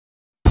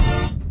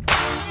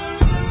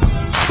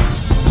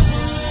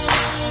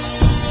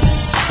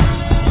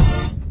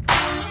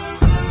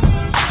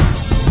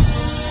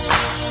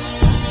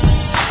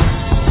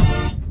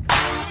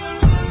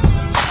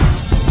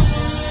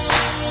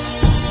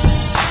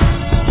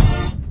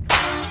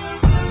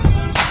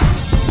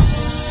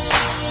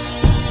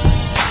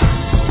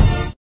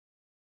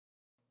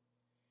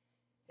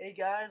Hey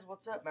guys,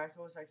 what's up?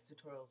 macOS X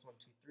Tutorials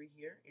 123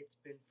 here. It's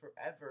been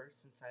forever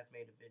since I've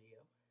made a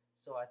video,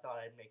 so I thought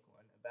I'd make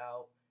one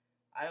about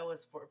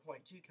iOS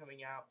 4.2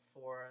 coming out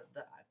for the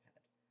iPad.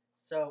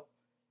 So,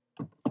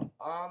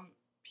 I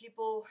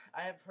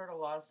have heard a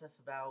lot of stuff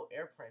about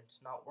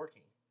AirPrint not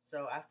working.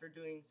 So after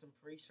doing some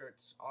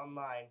research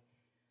online,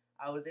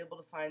 I was able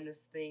to find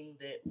this thing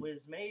that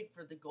was made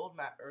for the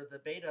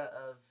the beta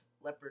of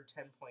Leopard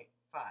 10.5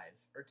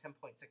 or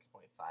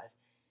 10.6.5,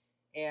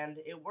 and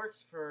it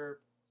works for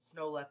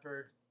Snow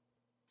Leopard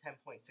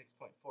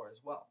 10.6.4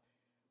 as well.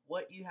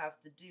 What you have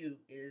to do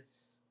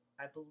is,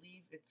 I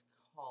believe it's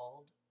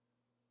called,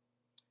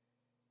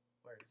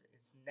 where is it?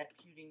 It's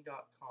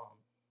netputing.com.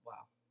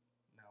 Wow,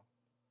 no.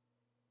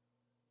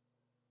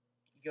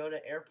 You go to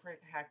AirPrint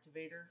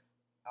Hacktivator.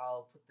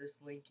 I'll put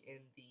this link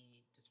in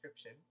the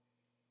description.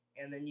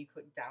 And then you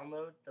click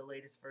download the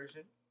latest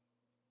version,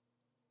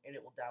 and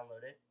it will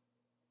download it.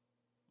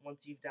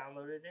 Once you've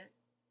downloaded it,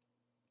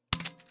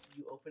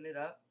 you open it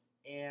up,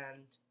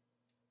 and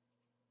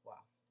wow.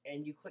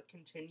 And you click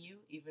continue,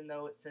 even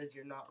though it says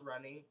you're not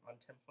running on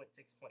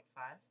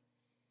 10.6.5.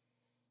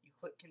 You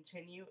click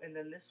continue, and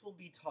then this will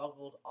be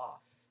toggled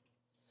off.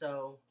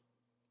 So,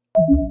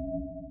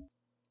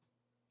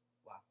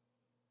 wow.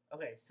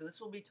 Okay, so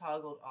this will be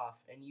toggled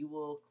off, and you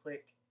will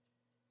click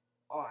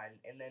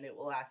on, and then it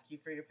will ask you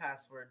for your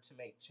password to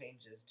make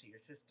changes to your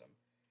system.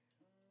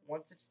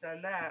 Once it's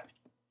done that,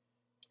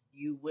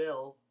 you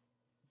will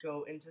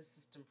go into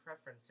system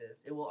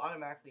preferences. It will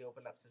automatically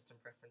open up system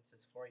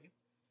preferences for you.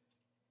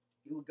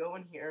 You will go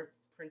in here,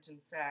 print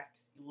and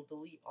fax. You will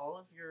delete all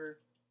of your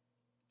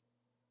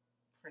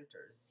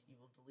printers. You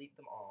will delete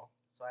them all.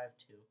 So I have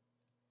 2.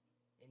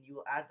 And you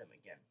will add them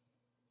again.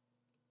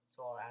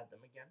 So I'll add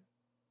them again.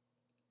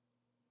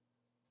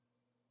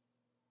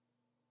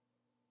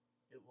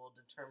 It will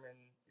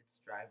determine its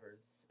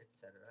drivers,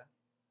 etc.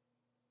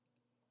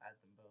 Add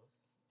them both.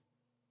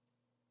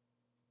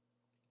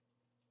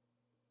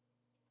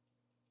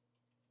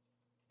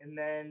 And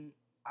then,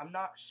 I'm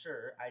not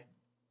sure,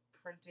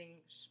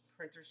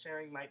 printer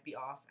sharing might be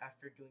off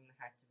after doing the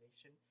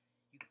activation.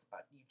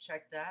 You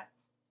check that.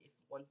 If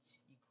once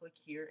you click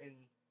here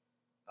in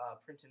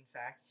print and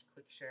fax, you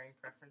click sharing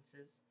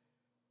preferences,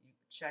 you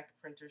check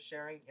printer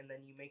sharing, and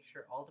then you make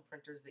sure all the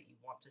printers that you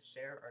want to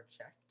share are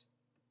checked.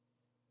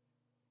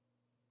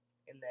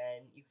 And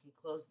then you can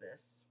close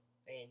this,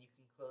 and you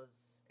can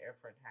close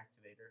AirPrint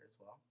Hacktivator as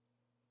well.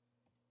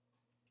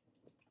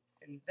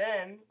 And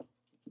then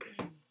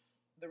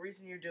the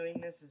reason you're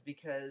doing this is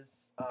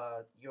because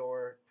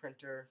your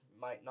printer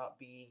might not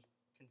be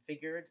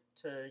configured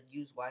to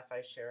use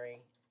Wi-Fi sharing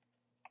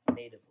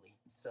natively.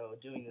 So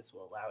doing this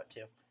will allow it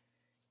to.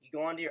 You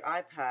go onto your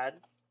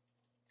iPad,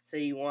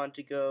 say you want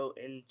to go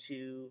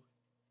into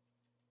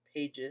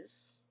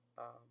Pages,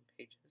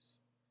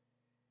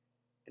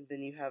 and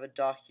then you have a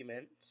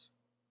document.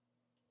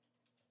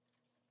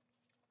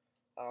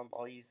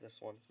 I'll use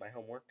this one as my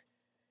homework.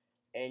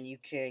 And you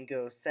can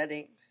go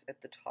Settings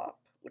at the top,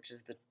 which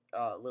is the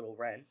little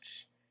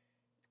wrench.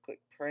 Click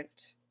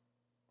Print,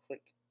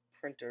 click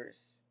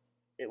Printers.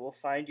 It will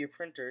find your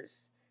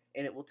printers,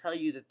 and it will tell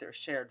you that they're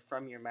shared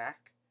from your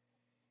Mac.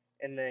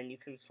 And then you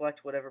can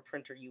select whatever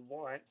printer you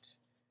want,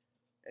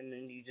 and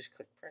then you just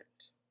click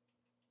Print.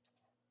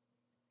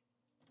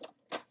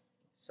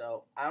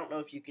 So, I don't know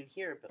if you can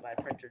hear it, but my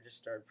printer just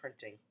started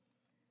printing.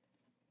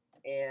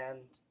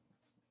 And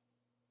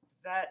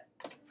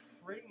that's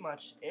pretty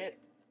much it.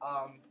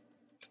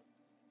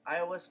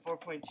 iOS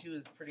 4.2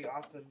 is pretty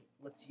awesome.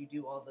 Lets you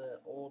do all the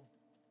old,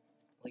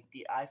 like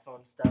the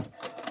iPhone stuff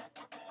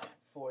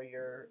for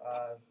your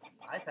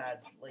iPad,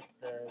 like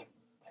the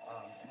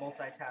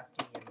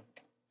multitasking and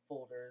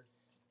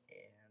folders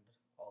and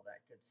all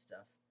that good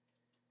stuff.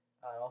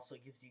 It also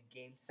gives you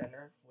Game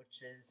Center,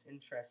 which is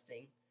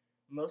interesting.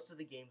 Most of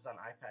the games on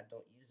iPad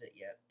don't use it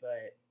yet,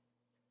 but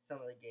some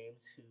of the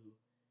games who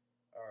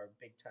are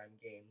big-time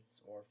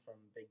games or from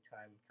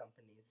big-time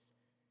companies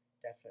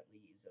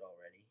definitely use it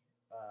already.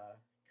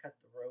 Cut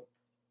the Rope.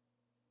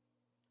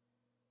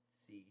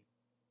 Let's see.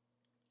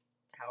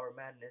 Tower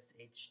Madness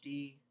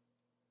HD.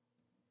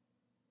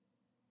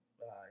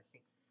 I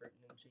think Fruit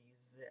Ninja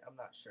uses it. I'm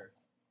not sure.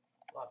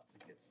 Lots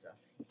of good stuff.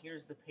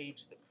 Here's the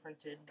page that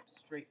printed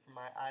straight from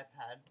my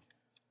iPad.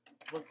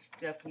 Looks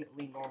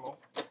definitely normal.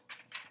 And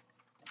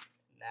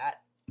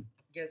that, I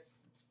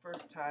guess it's one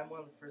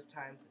of the first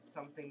times that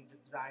something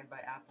designed by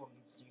Apple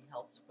needs to be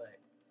helped, but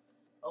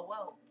oh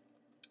well.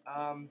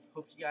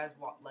 Hope you guys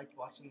liked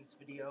watching this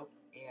video,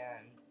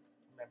 and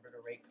remember to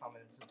rate,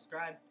 comment, and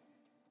subscribe.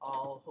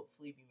 I'll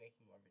hopefully be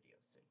making more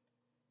videos soon.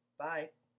 Bye!